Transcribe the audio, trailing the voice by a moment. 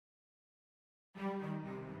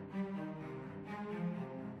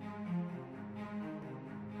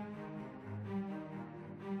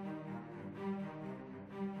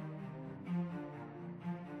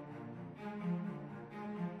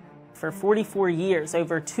For 44 years,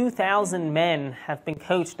 over 2,000 men have been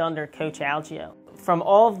coached under Coach Algio. From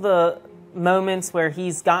all of the moments where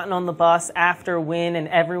he's gotten on the bus after a win and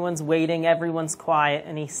everyone's waiting, everyone's quiet,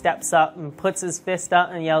 and he steps up and puts his fist up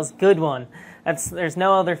and yells, "Good one." There's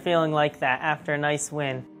no other feeling like that after a nice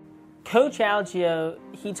win. Coach Algio,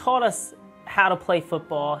 he taught us how to play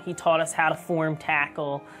football. He taught us how to form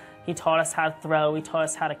tackle. He taught us how to throw. He taught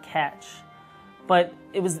us how to catch. But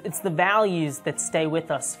it's the values that stay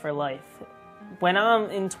with us for life. When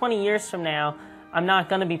in 20 years from now, I'm not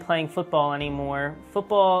going to be playing football anymore.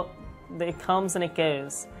 Football, it comes and it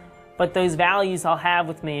goes. But those values I'll have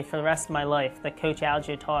with me for the rest of my life that Coach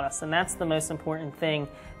Algio taught us. And that's the most important thing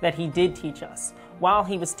that he did teach us. While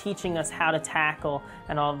he was teaching us how to tackle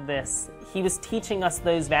and all of this, he was teaching us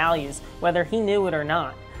those values, whether he knew it or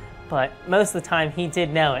not. But most of the time, he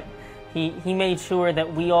did know it. He made sure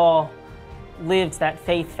that we all lived that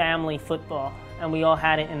faith family football, and we all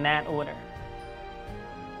had it in that order.